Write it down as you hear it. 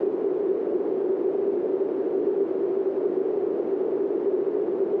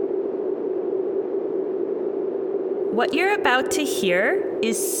What you're about to hear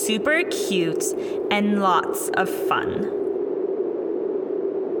is super cute and lots of fun.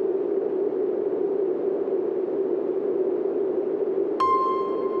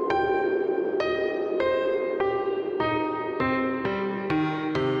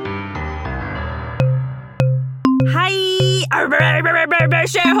 Hi,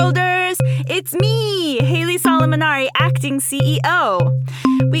 shareholders! It's me, Haley Solomonari, acting CEO.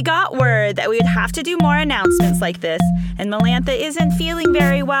 We got word that we would have to do more announcements like this, and Melantha isn't feeling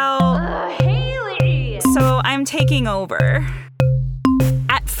very well. Haley! So I'm taking over.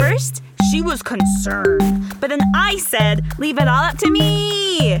 At first, she was concerned, but then I said, leave it all up to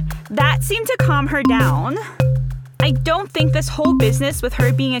me. That seemed to calm her down. I don't think this whole business with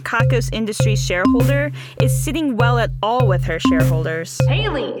her being a Kakos Industries shareholder is sitting well at all with her shareholders.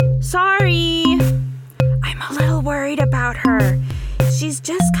 Haley! Sorry. I'm a little worried about her. She's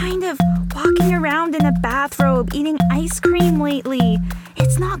just kind of walking around in a bathrobe eating ice cream lately.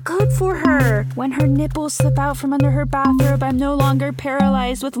 It's not good for her. When her nipples slip out from under her bathrobe, I'm no longer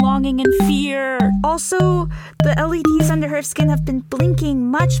paralyzed with longing and fear. Also, the LEDs under her skin have been blinking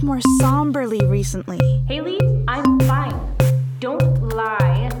much more somberly recently. Haley, I'm fine. Don't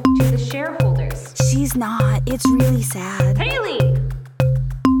lie to the shareholders. She's not. It's really sad. Haley!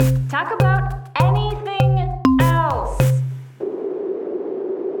 Talk about anything else.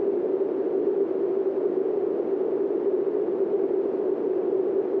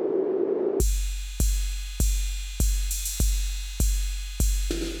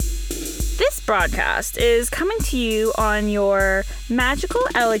 This broadcast is coming to you on your magical,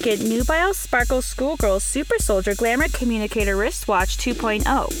 elegant, nubile, sparkle, schoolgirl, super soldier, glamour communicator wristwatch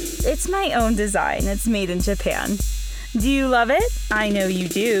 2.0. It's my own design. It's made in Japan. Do you love it? I know you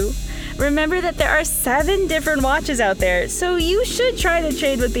do. Remember that there are 7 different watches out there, so you should try to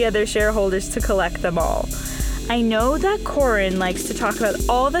trade with the other shareholders to collect them all. I know that Corin likes to talk about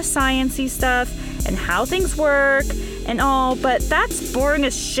all the sciencey stuff and how things work and all, but that's boring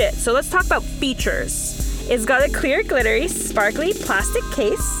as shit, so let's talk about features. It's got a clear, glittery, sparkly plastic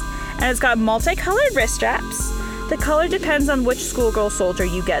case, and it's got multicolored wrist straps. The color depends on which schoolgirl soldier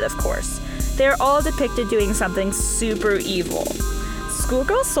you get, of course. They're all depicted doing something super evil.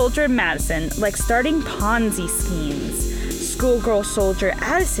 Schoolgirl Soldier Madison likes starting Ponzi schemes. Schoolgirl Soldier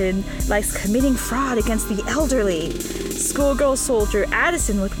Addison likes committing fraud against the elderly. Schoolgirl Soldier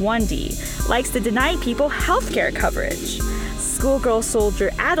Addison with 1D likes to deny people healthcare coverage. Schoolgirl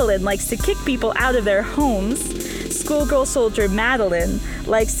Soldier Adeline likes to kick people out of their homes. Schoolgirl Soldier Madeline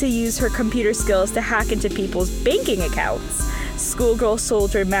likes to use her computer skills to hack into people's banking accounts. Schoolgirl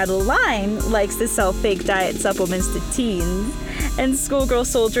Soldier Madeline likes to sell fake diet supplements to teens. And Schoolgirl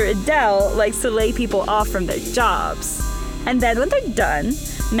Soldier Adele likes to lay people off from their jobs. And then when they're done,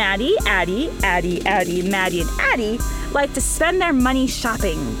 Maddie, Maddie, and Addie like to spend their money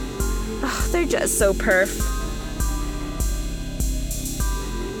shopping. Oh, they're just so perf.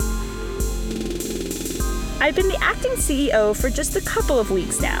 I've been the acting CEO for just a couple of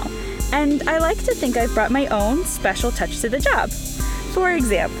weeks now, and I like to think I've brought my own special touch to the job. For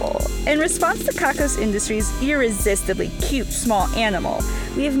example, in response to Kakos Industries' irresistibly cute small animal,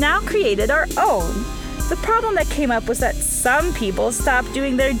 we have now created our own. The problem that came up was that some people stopped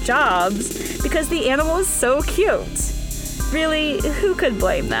doing their jobs because the animal was so cute. Really, who could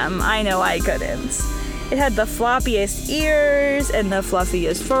blame them? I know I couldn't. It had the floppiest ears and the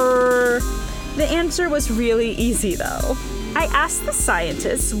fluffiest fur. The answer was really easy, though. I asked the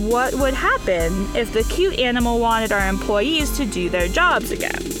scientists what would happen if the cute animal wanted our employees to do their jobs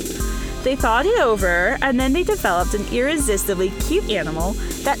again. They thought it over, and then they developed an irresistibly cute animal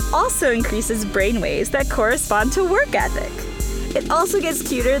that also increases brainwaves that correspond to work ethic. It also gets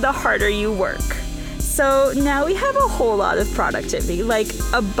cuter the harder you work. So now we have a whole lot of productivity, like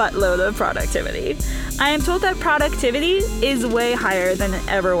a buttload of productivity. I am told that productivity is way higher than it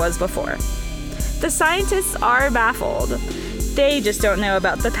ever was before. The scientists are baffled. They just don't know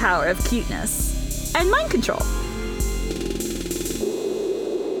about the power of cuteness and mind control.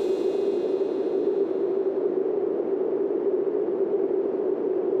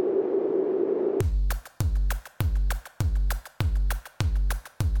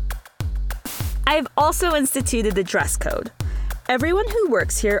 I've also instituted the dress code. Everyone who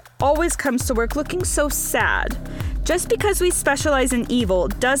works here always comes to work looking so sad. Just because we specialize in evil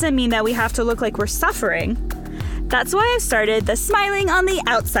doesn't mean that we have to look like we're suffering. That's why I've started the Smiling on the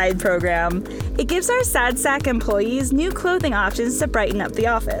Outside program. It gives our sad sack employees new clothing options to brighten up the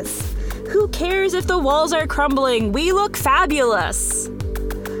office. Who cares if the walls are crumbling? We look fabulous!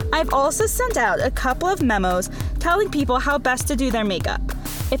 I've also sent out a couple of memos telling people how best to do their makeup.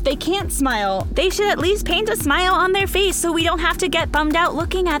 If they can't smile, they should at least paint a smile on their face so we don't have to get bummed out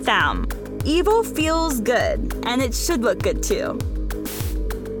looking at them. Evil feels good, and it should look good too.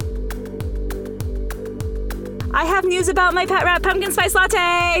 I have news about my pet rat, Pumpkin Spice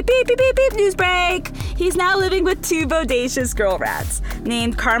Latte! Beep, beep, beep, beep, news break! He's now living with 2 bodacious girl rats,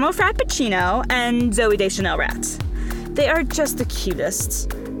 named Caramel Frappuccino and Zoe Deschanel Rat. They are just the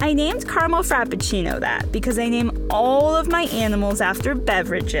cutest. I named Caramel Frappuccino that because I name all of my animals after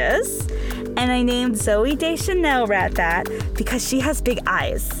beverages, and I named Zoe Deschanel Rat that because she has big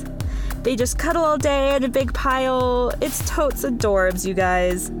eyes. They just cuddle all day in a big pile. It's totes adorbs, you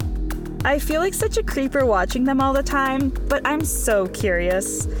guys. I feel like such a creeper watching them all the time, but I'm so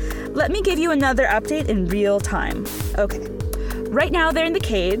curious. Let me give you another update in real time. Okay. Right now they're in the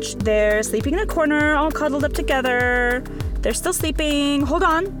cage. They're sleeping in a corner, all cuddled up together. They're still sleeping. Hold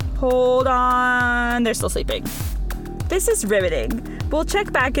on. They're still sleeping. This is riveting. We'll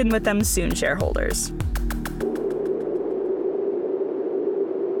check back in with them soon, shareholders.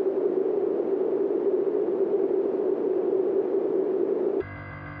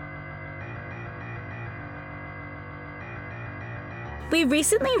 We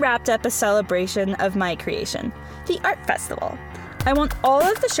recently wrapped up a celebration of my creation, the Art Festival. I want all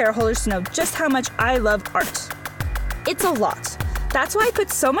of the shareholders to know just how much I love art. It's a lot. That's why I put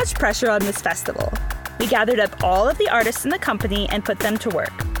so much pressure on this festival. We gathered up all of the artists in the company and put them to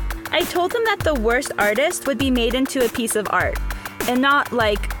work. I told them that the worst artist would be made into a piece of art, and not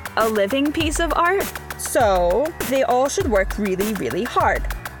like a living piece of art. So they all should work really, really hard.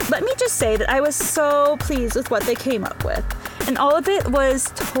 Let me just say that I was so pleased with what they came up with. And all of it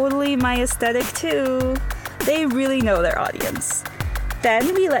was totally my aesthetic too. They really know their audience.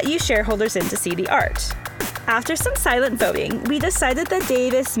 Then we let you shareholders in to see the art. After some silent voting, we decided that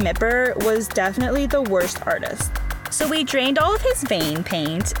Davis Mipper was definitely the worst artist. So we drained all of his vein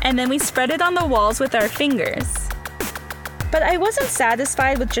paint, and then we spread it on the walls with our fingers. But I wasn't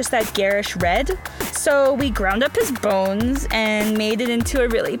satisfied with just that garish red, so we ground up his bones and made it into a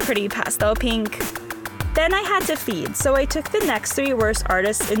really pretty pastel pink. Then I had to feed, so I took the next 3 worst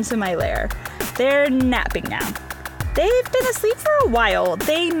artists into my lair. They're napping now. They've been asleep for a while.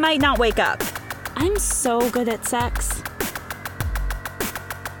 They might not wake up. I'm so good at sex.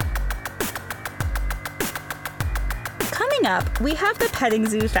 Coming up, we have the Petting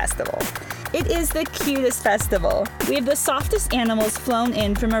Zoo Festival. It is the cutest festival. We have the softest animals flown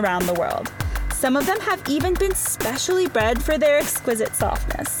in from around the world. Some of them have even been specially bred for their exquisite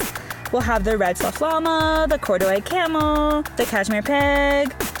softness. We'll have the red fluff llama, the corduroy camel, the cashmere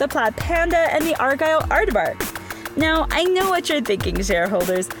pig, the plaid panda, and the argyle aardvark. Now, I know what you're thinking,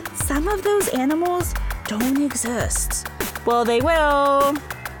 shareholders. Some of those animals don't exist. Well, they will.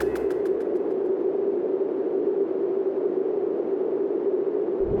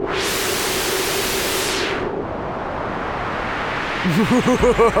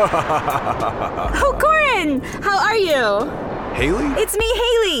 Oh, Corin! How are you? Haley? It's me,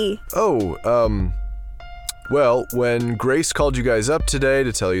 Haley! Well, when Grace called you guys up today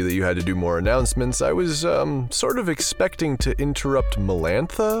to tell you that you had to do more announcements, I was, sort of expecting to interrupt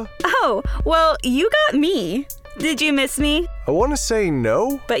Melantha. Oh, well, you got me. Did you miss me? I want to say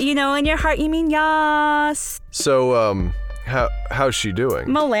no. But you know in your heart you mean yas. So, how's she doing?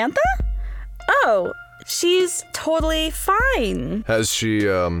 Melantha? Oh, she's totally fine. Has she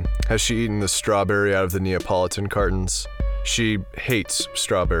eaten the strawberry out of the Neapolitan cartons? She hates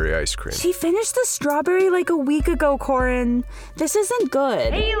strawberry ice cream. She finished the strawberry like a week ago, Corin. This isn't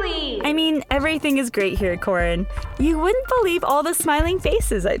good. Haley! I mean, everything is great here, Corin. You wouldn't believe all the smiling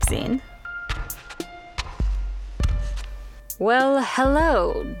faces I've seen. Well,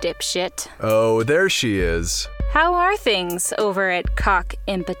 hello, dipshit. Oh, there she is. How are things over at Cock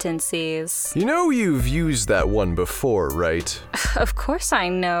Impotencies? You know you've used that one before, right? Of course I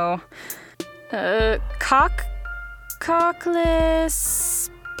know. Cockless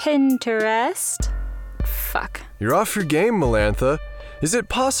Pinterest? Fuck. You're off your game, Melantha. Is it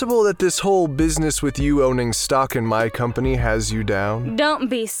possible that this whole business with you owning stock in my company has you down? Don't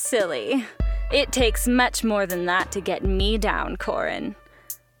be silly. It takes much more than that to get me down, Corin.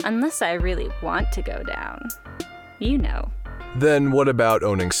 Unless I really want to go down. You know. Then what about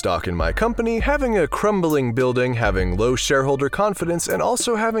owning stock in my company, having a crumbling building, having low shareholder confidence, and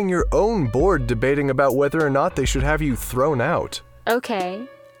also having your own board debating about whether or not they should have you thrown out? Okay,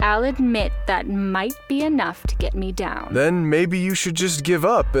 I'll admit that might be enough to get me down. Then maybe you should just give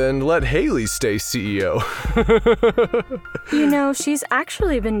up and let Haley stay CEO. You know, she's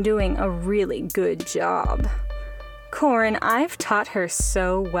actually been doing a really good job. Corin, I've taught her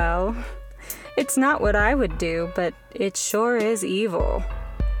so well. It's not what I would do, but it sure is evil.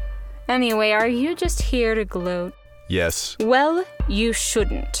 Anyway, are you just here to gloat? Yes. Well, you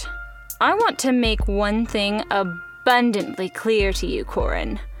shouldn't. I want to make one thing abundantly clear to you,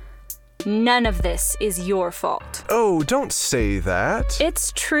 Corin. None of this is your fault. Oh, don't say that.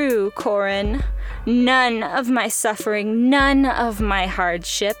 It's true, Corin. None of my suffering, none of my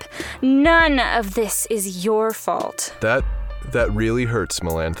hardship, none of this is your fault. That really hurts,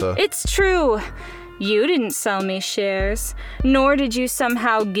 Melantha. It's true. You didn't sell me shares, nor did you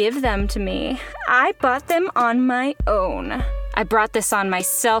somehow give them to me. I bought them on my own. I brought this on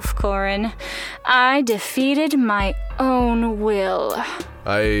myself, Corin. I defeated my own will.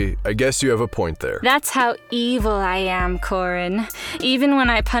 I guess you have a point there. That's how evil I am, Corin. Even when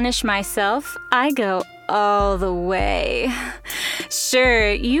I punish myself, I go all the way.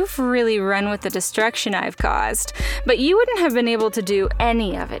 Sure, you've really run with the destruction I've caused, but you wouldn't have been able to do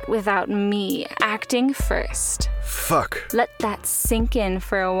any of it without me acting first. Fuck. Let that sink in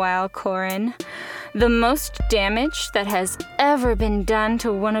for a while, Corin. The most damage that has ever been done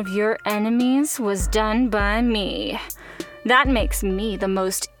to one of your enemies was done by me. That makes me the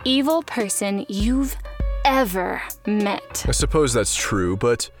most evil person you've ever met. I suppose that's true,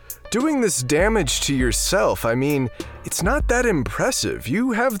 but doing this damage to yourself, I mean, it's not that impressive.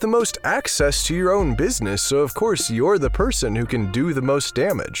 You have the most access to your own business, so of course you're the person who can do the most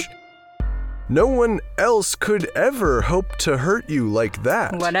damage. No one else could ever hope to hurt you like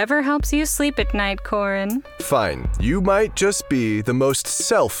that. Whatever helps you sleep at night, Corin. Fine, you might just be the most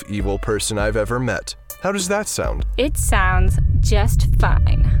self-evil person I've ever met. How does that sound? It sounds just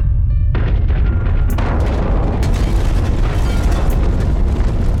fine.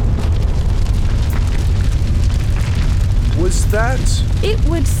 Was that... It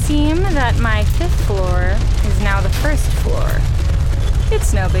would seem that my 5th floor is now the 1st floor.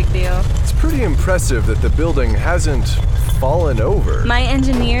 It's no big deal. It's pretty impressive that the building hasn't fallen over. My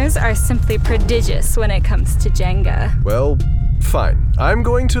engineers are simply prodigious when it comes to Jenga. Well, fine. I'm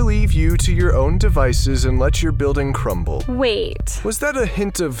going to leave you to your own devices and let your building crumble. Wait. Was that a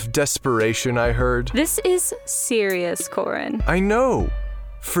hint of desperation I heard? This is serious, Corin. I know.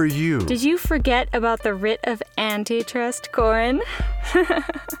 For you. Did you forget about the writ of antitrust, Corin?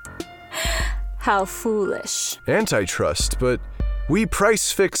 How foolish. Antitrust, but we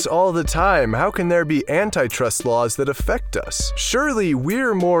price fix all the time. How can there be antitrust laws that affect us? Surely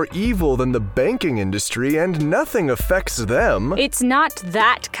we're more evil than the banking industry and nothing affects them. It's not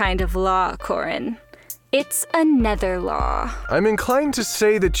that kind of law, Corin. It's a nether law. I'm inclined to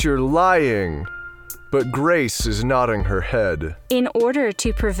say that you're lying, but Grace is nodding her head. In order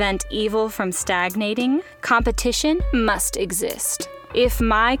to prevent evil from stagnating, competition must exist. If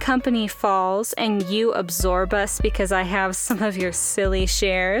my company falls and you absorb us because I have some of your silly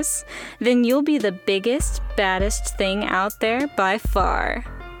shares, then you'll be the biggest, baddest thing out there by far.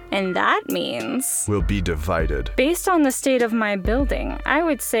 And that means... We'll be divided. Based on the state of my building, I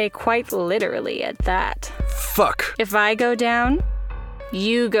would say quite literally at that. Fuck! If I go down,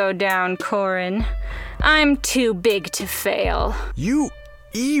 you go down, Corin. I'm too big to fail. You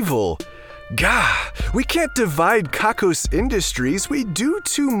evil... Gah, we can't divide Kakos Industries. We do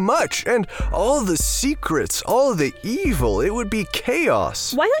too much, and all the secrets, all the evil, it would be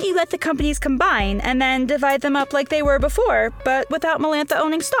chaos. Why don't you let the companies combine and then divide them up like they were before, but without Melantha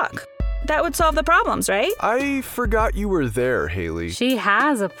owning stock? That would solve the problems, right? I forgot you were there, Haley. She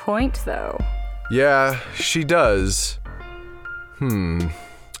has a point, though. Yeah, she does.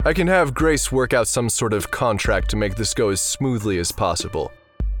 I can have Grace work out some sort of contract to make this go as smoothly as possible.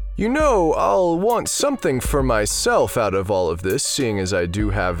 You know, I'll want something for myself out of all of this, seeing as I do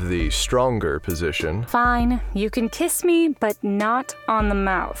have the stronger position. Fine, you can kiss me, but not on the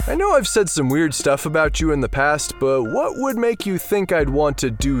mouth. I know I've said some weird stuff about you in the past, but what would make you think I'd want to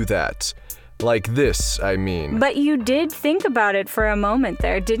do that? Like this, I mean. But you did think about it for a moment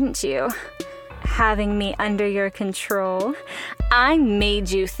there, didn't you? Having me under your control. I made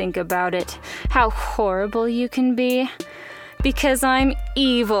you think about it. How horrible you can be. Because I'm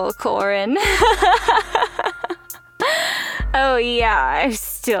evil, Corin. Oh yeah, I've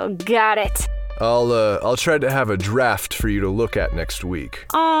still got it. I'll try to have a draft for you to look at next week.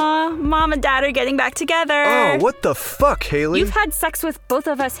 Aw, Mom and Dad are getting back together. Oh, what the fuck, Haley? You've had sex with both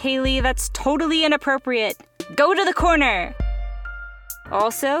of us, Haley. That's totally inappropriate. Go to the corner.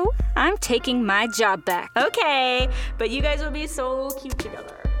 Also, I'm taking my job back. Okay, but you guys will be so cute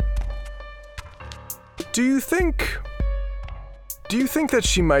together. Do you think that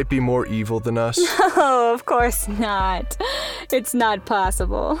she might be more evil than us? Oh, of course not. It's not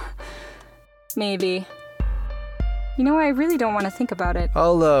possible. Maybe. You know, I really don't want to think about it.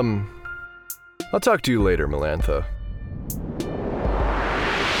 I'll talk to you later, Melantha.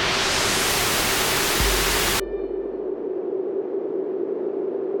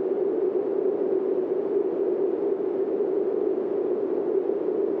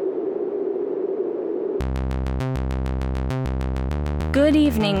 Good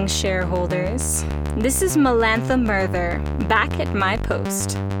evening, shareholders. This is Melantha Murther, back at my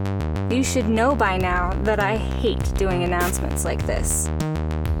post. You should know by now that I hate doing announcements like this.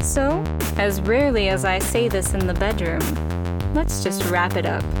 So, as rarely as I say this in the bedroom, let's just wrap it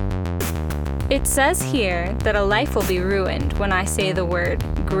up. It says here that a life will be ruined when I say the word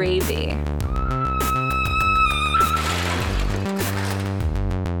gravy.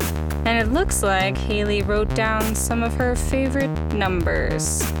 And it looks like Haley wrote down some of her favorite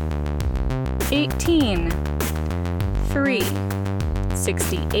numbers. 18, 3,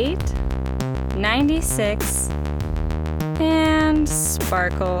 68, 96, and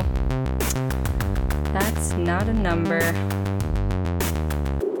sparkle. That's not a number.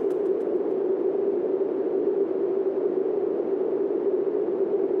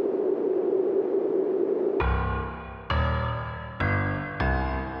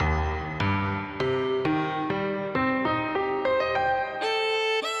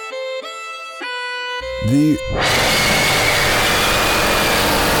 The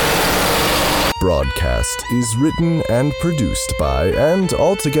broadcast is written and produced by, and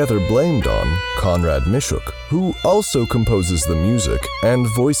altogether blamed on, Conrad Mishuk, who also composes the music and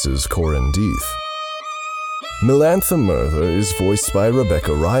voices Corin Deeth. Melantha Murther is voiced by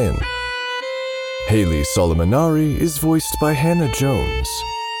Rebecca Ryan. Haley Solomonari is voiced by Hannah Jones.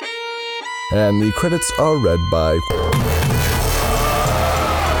 And the credits are read by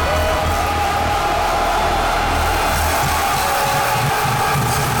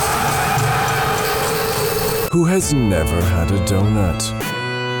who has never had a donut.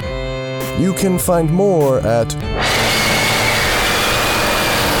 You can find more at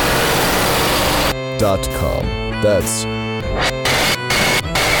 .com. That's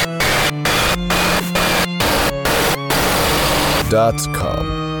 .com.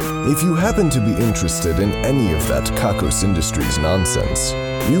 If you happen to be interested in any of that Kakos Industries nonsense,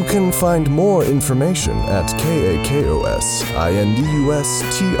 you can find more information at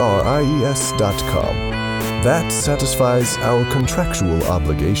KAKOSINDUSTRIES.com. That satisfies our contractual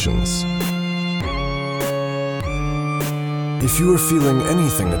obligations. If you are feeling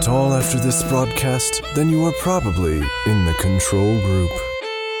anything at all after this broadcast, then you are probably in the control group.